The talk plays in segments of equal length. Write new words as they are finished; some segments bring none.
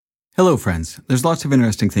Hello, friends. There's lots of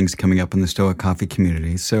interesting things coming up in the Stoic Coffee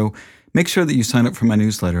community, so make sure that you sign up for my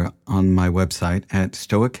newsletter on my website at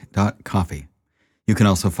stoic.coffee. You can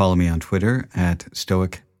also follow me on Twitter at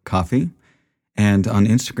stoiccoffee and on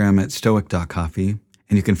Instagram at stoic.coffee,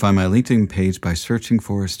 and you can find my LinkedIn page by searching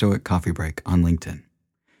for Stoic Coffee Break on LinkedIn.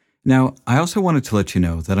 Now, I also wanted to let you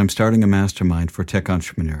know that I'm starting a mastermind for tech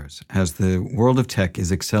entrepreneurs as the world of tech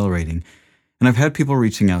is accelerating, and I've had people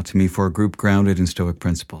reaching out to me for a group grounded in Stoic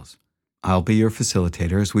principles. I'll be your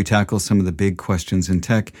facilitator as we tackle some of the big questions in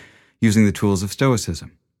tech using the tools of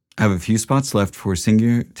Stoicism. I have a few spots left for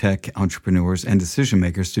senior tech entrepreneurs and decision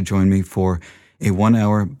makers to join me for a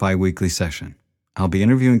 1-hour bi-weekly session. I'll be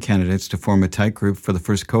interviewing candidates to form a tight group for the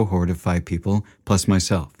first cohort of 5 people, plus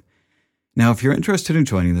myself. Now, if you're interested in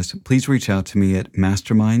joining this, please reach out to me at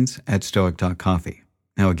masterminds@stoic.coffee.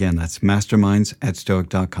 Now, again, that's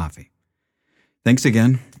masterminds@stoic.coffee. Thanks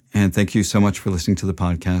again, and thank you so much for listening to the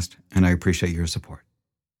podcast, and I appreciate your support.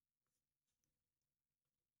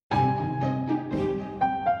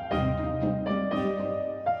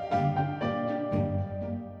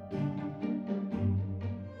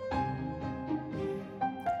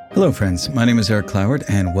 Hello, friends. My name is Eric Cloward,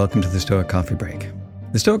 and welcome to the Stoic Coffee Break.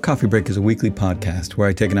 The Stoic Coffee Break is a weekly podcast where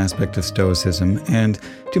I take an aspect of Stoicism and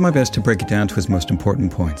do my best to break it down to its most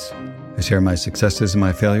important points. I share my successes and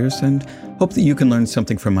my failures and hope that you can learn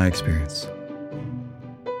something from my experience.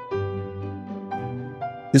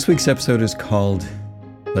 This week's episode is called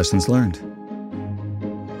Lessons Learned.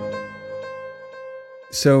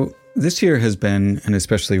 So, this year has been an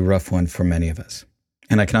especially rough one for many of us,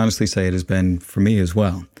 and I can honestly say it has been for me as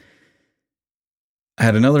well. I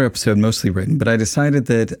had another episode mostly written, but I decided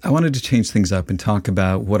that I wanted to change things up and talk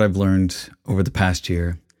about what I've learned over the past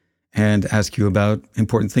year and ask you about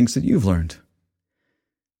important things that you've learned.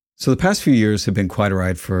 So the past few years have been quite a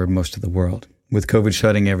ride for most of the world. With COVID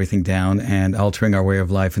shutting everything down and altering our way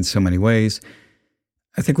of life in so many ways,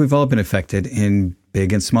 I think we've all been affected in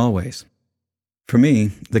big and small ways. For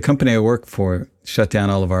me, the company I work for shut down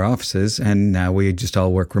all of our offices, and now we just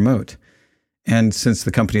all work remote. And since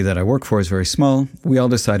the company that I work for is very small, we all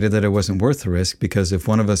decided that it wasn't worth the risk because if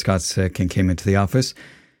one of us got sick and came into the office,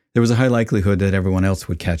 there was a high likelihood that everyone else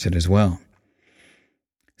would catch it as well.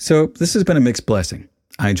 So this has been a mixed blessing.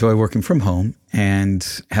 I enjoy working from home and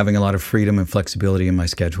having a lot of freedom and flexibility in my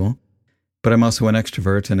schedule, but I'm also an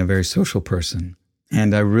extrovert and a very social person,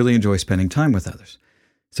 and I really enjoy spending time with others.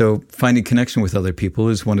 So finding connection with other people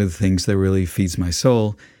is one of the things that really feeds my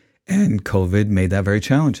soul, and COVID made that very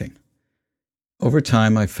challenging. Over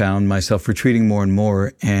time, I found myself retreating more and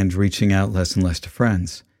more and reaching out less and less to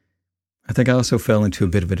friends. I think I also fell into a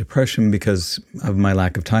bit of a depression because of my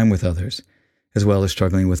lack of time with others, as well as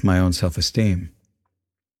struggling with my own self-esteem.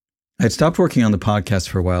 I had stopped working on the podcast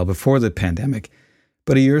for a while before the pandemic,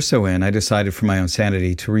 but a year or so in, I decided for my own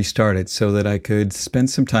sanity to restart it so that I could spend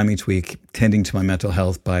some time each week tending to my mental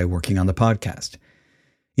health by working on the podcast.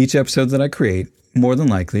 Each episode that I create, more than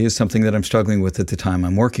likely, is something that I'm struggling with at the time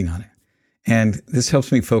I'm working on it. And this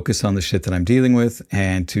helps me focus on the shit that I'm dealing with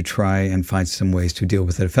and to try and find some ways to deal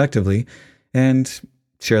with it effectively and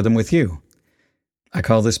share them with you. I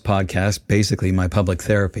call this podcast basically my public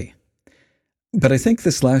therapy. But I think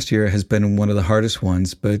this last year has been one of the hardest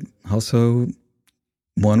ones, but also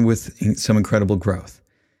one with some incredible growth.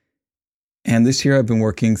 And this year I've been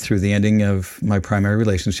working through the ending of my primary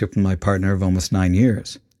relationship with my partner of almost 9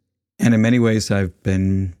 years. And in many ways I've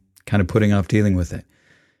been kind of putting off dealing with it,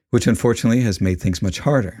 which unfortunately has made things much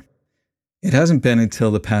harder. It hasn't been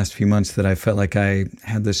until the past few months that I felt like I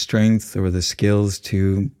had the strength or the skills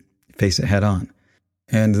to face it head on.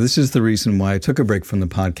 And this is the reason why I took a break from the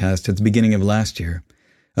podcast at the beginning of last year,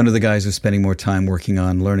 under the guise of spending more time working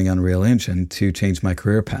on learning Unreal Engine to change my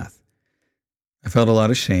career path. I felt a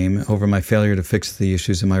lot of shame over my failure to fix the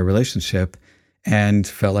issues in my relationship and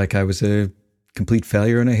felt like I was a complete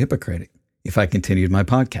failure and a hypocrite if I continued my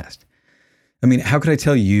podcast. I mean, how could I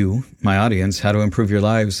tell you, my audience, how to improve your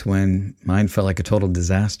lives when mine felt like a total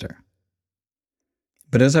disaster?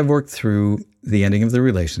 But as I've worked through the ending of the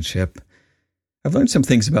relationship, I've learned some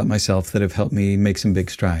things about myself that have helped me make some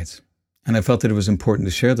big strides, and I felt that it was important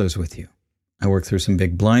to share those with you. I worked through some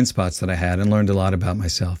big blind spots that I had and learned a lot about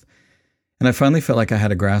myself, and I finally felt like I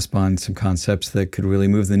had a grasp on some concepts that could really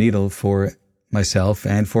move the needle for myself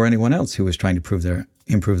and for anyone else who was trying to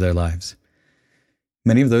improve their lives.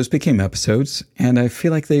 Many of those became episodes, and I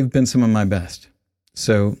feel like they've been some of my best.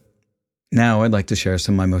 So now I'd like to share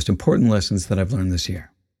some of my most important lessons that I've learned this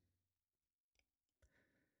year.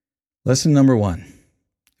 Lesson number 1.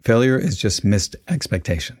 Failure is just missed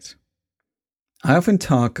expectations. I often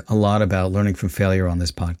talk a lot about learning from failure on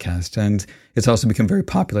this podcast, and it's also become very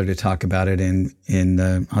popular to talk about it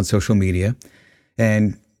on social media,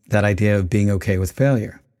 and that idea of being okay with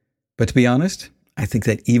failure. But to be honest, I think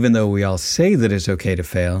that even though we all say that it's okay to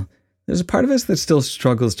fail, there's a part of us that still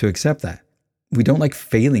struggles to accept that. We don't like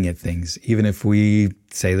failing at things, even if we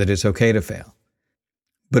say that it's okay to fail.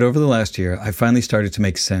 But over the last year, I finally started to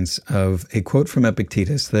make sense of a quote from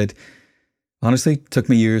Epictetus that honestly took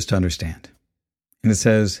me years to understand. And it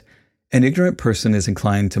says, "An ignorant person is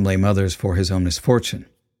inclined to blame others for his own misfortune.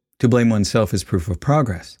 To blame oneself is proof of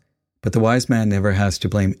progress, but the wise man never has to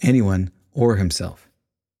blame anyone or himself."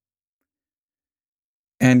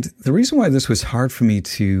 And the reason why this was hard for me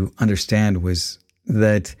to understand was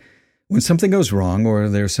that when something goes wrong or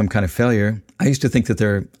there's some kind of failure, I used to think that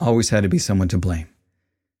there always had to be someone to blame.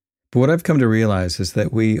 But what I've come to realize is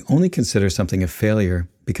that we only consider something a failure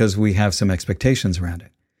because we have some expectations around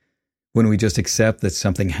it. When we just accept that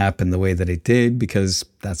something happened the way that it did because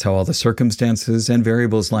that's how all the circumstances and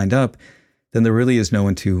variables lined up, then there really is no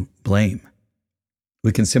one to blame.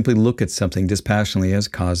 We can simply look at something dispassionately as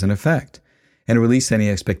cause and effect and release any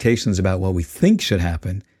expectations about what we think should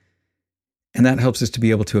happen. And that helps us to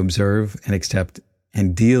be able to observe and accept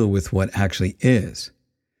and deal with what actually is.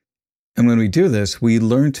 And when we do this, we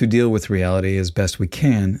learn to deal with reality as best we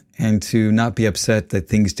can and to not be upset that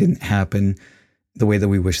things didn't happen the way that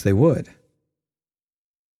we wish they would.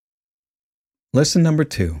 Lesson number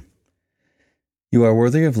 2. You are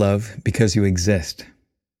worthy of love because you exist.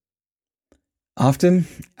 Often,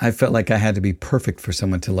 I felt like I had to be perfect for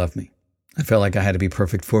someone to love me. I felt like I had to be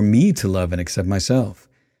perfect for me to love and accept myself.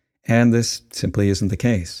 And this simply isn't the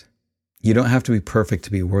case. You don't have to be perfect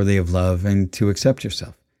to be worthy of love and to accept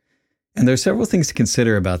yourself. And there are several things to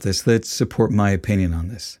consider about this that support my opinion on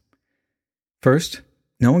this. First,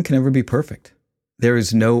 no one can ever be perfect. There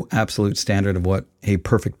is no absolute standard of what a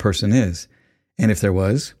perfect person is. And if there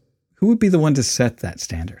was, who would be the one to set that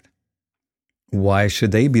standard? Why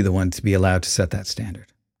should they be the one to be allowed to set that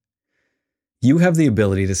standard? You have the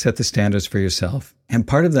ability to set the standards for yourself, and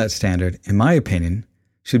part of that standard, in my opinion,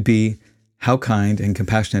 should be how kind and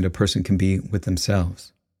compassionate a person can be with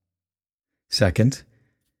themselves. Second,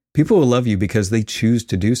 people will love you because they choose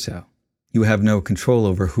to do so. You have no control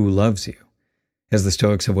over who loves you. As the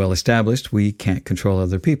Stoics have well established, we can't control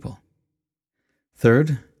other people.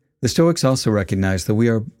 Third, the Stoics also recognize that we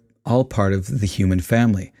are all part of the human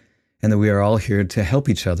family, and that we are all here to help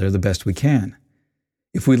each other the best we can.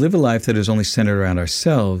 If we live a life that is only centered around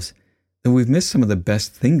ourselves, then we've missed some of the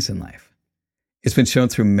best things in life. It's been shown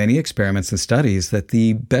through many experiments and studies that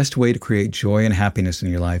the best way to create joy and happiness in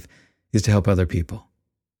your life is to help other people.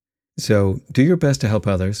 So do your best to help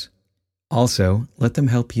others. Also, let them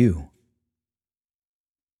help you.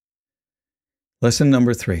 Lesson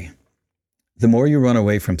number 3. The more you run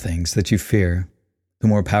away from things that you fear, the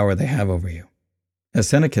more power they have over you. As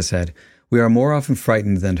Seneca said, we are more often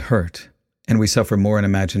frightened than hurt, and we suffer more in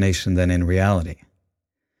imagination than in reality.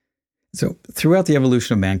 So throughout the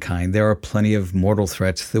evolution of mankind, there are plenty of mortal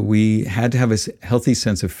threats that we had to have a healthy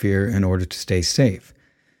sense of fear in order to stay safe.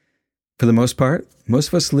 For the most part, most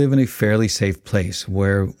of us live in a fairly safe place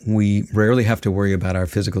where we rarely have to worry about our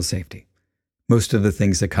physical safety. Most of the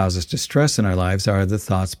things that cause us distress in our lives are the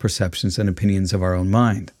thoughts, perceptions, and opinions of our own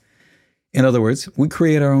mind. In other words, we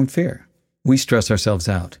create our own fear. We stress ourselves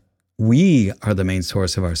out. We are the main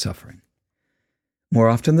source of our suffering. More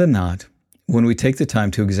often than not, when we take the time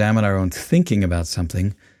to examine our own thinking about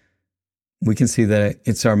something, we can see that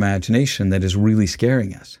it's our imagination that is really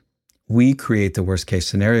scaring us. We create the worst-case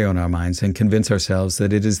scenario in our minds and convince ourselves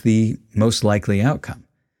that it is the most likely outcome.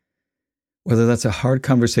 Whether that's a hard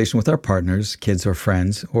conversation with our partners, kids, or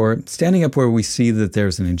friends, or standing up where we see that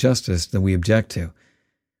there's an injustice that we object to,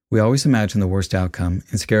 we always imagine the worst outcome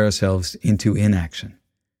and scare ourselves into inaction.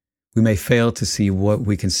 We may fail to see what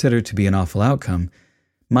we consider to be an awful outcome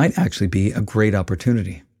might actually be a great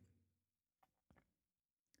opportunity.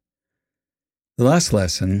 The last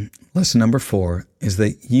lesson, lesson number 4, is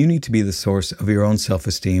that you need to be the source of your own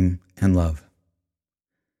self-esteem and love.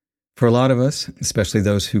 For a lot of us, especially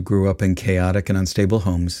those who grew up in chaotic and unstable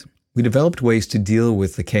homes, we developed ways to deal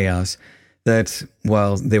with the chaos that,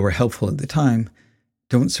 while they were helpful at the time,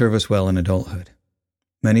 don't serve us well in adulthood.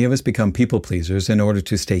 Many of us become people pleasers in order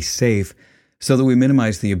to stay safe so that we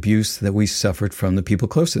minimize the abuse that we suffered from the people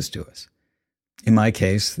closest to us. In my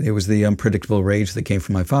case, it was the unpredictable rage that came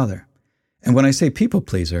from my father. And when I say people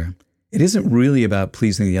pleaser, it isn't really about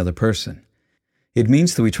pleasing the other person. It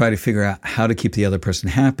means that we try to figure out how to keep the other person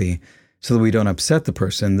happy so that we don't upset the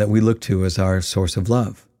person that we look to as our source of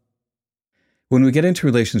love. When we get into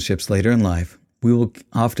relationships later in life, We will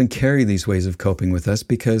often carry these ways of coping with us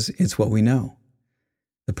because it's what we know.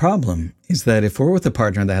 The problem is that if we're with a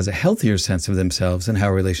partner that has a healthier sense of themselves and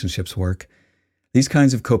how relationships work, these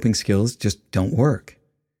kinds of coping skills just don't work.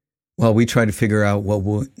 While we try to figure out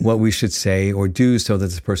what we should say or do so that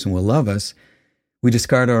this person will love us, we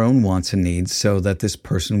discard our own wants and needs so that this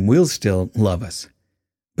person will still love us.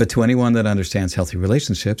 But to anyone that understands healthy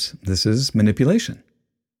relationships, this is manipulation.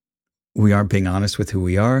 We aren't being honest with who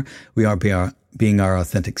we are. We aren't being our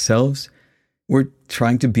authentic selves. We're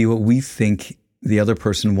trying to be what we think the other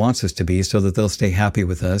person wants us to be so that they'll stay happy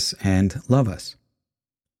with us and love us.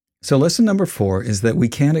 So lesson number 4 is that we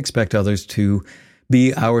can't expect others to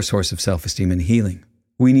be our source of self-esteem and healing.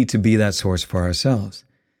 We need to be that source for ourselves.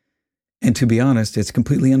 And to be honest, it's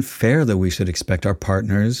completely unfair that we should expect our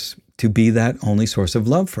partners to be that only source of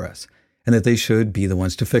love for us, and that they should be the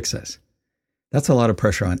ones to fix us. That's a lot of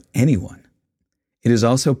pressure on anyone. It is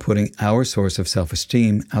also putting our source of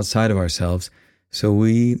self-esteem outside of ourselves, so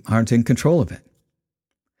we aren't in control of it.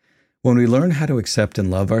 When we learn how to accept and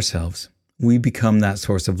love ourselves, we become that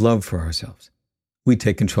source of love for ourselves. We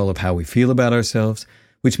take control of how we feel about ourselves,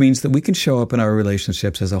 which means that we can show up in our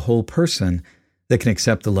relationships as a whole person that can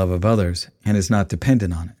accept the love of others and is not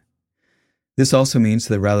dependent on it. This also means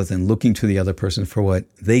that rather than looking to the other person for what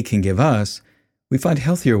they can give us, we find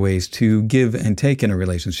healthier ways to give and take in a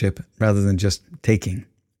relationship rather than just taking.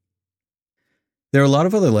 There are a lot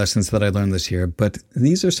of other lessons that I learned this year, but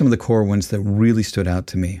these are some of the core ones that really stood out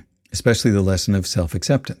to me, especially the lesson of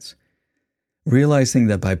self-acceptance. Realizing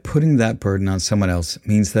that by putting that burden on someone else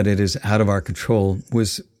means that it is out of our control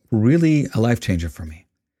was really a life changer for me.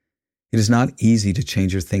 It is not easy to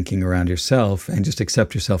change your thinking around yourself and just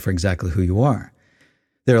accept yourself for exactly who you are.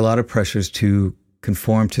 There are a lot of pressures to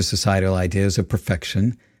conform to societal ideas of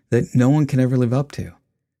perfection that no one can ever live up to.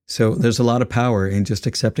 So there's a lot of power in just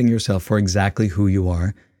accepting yourself for exactly who you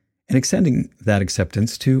are and extending that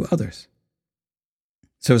acceptance to others.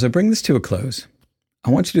 So as I bring this to a close,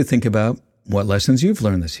 I want you to think about what lessons you've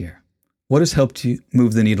learned this year. What has helped you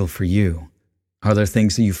move the needle for you? Are there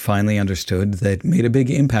things that you finally understood that made a big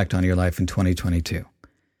impact on your life in 2022?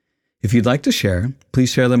 If you'd like to share,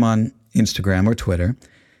 please share them on Instagram or Twitter.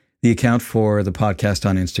 The account for the podcast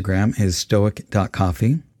on Instagram is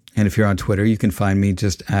stoic.coffee. And if you're on Twitter, you can find me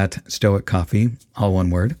just at stoiccoffee, all one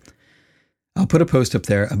word. I'll put a post up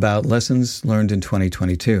there about lessons learned in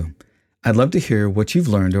 2022. I'd love to hear what you've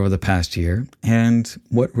learned over the past year and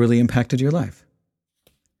what really impacted your life.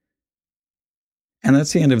 And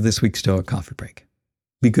that's the end of this week's Stoic Coffee Break.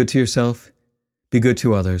 Be good to yourself, be good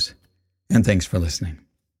to others, and thanks for listening.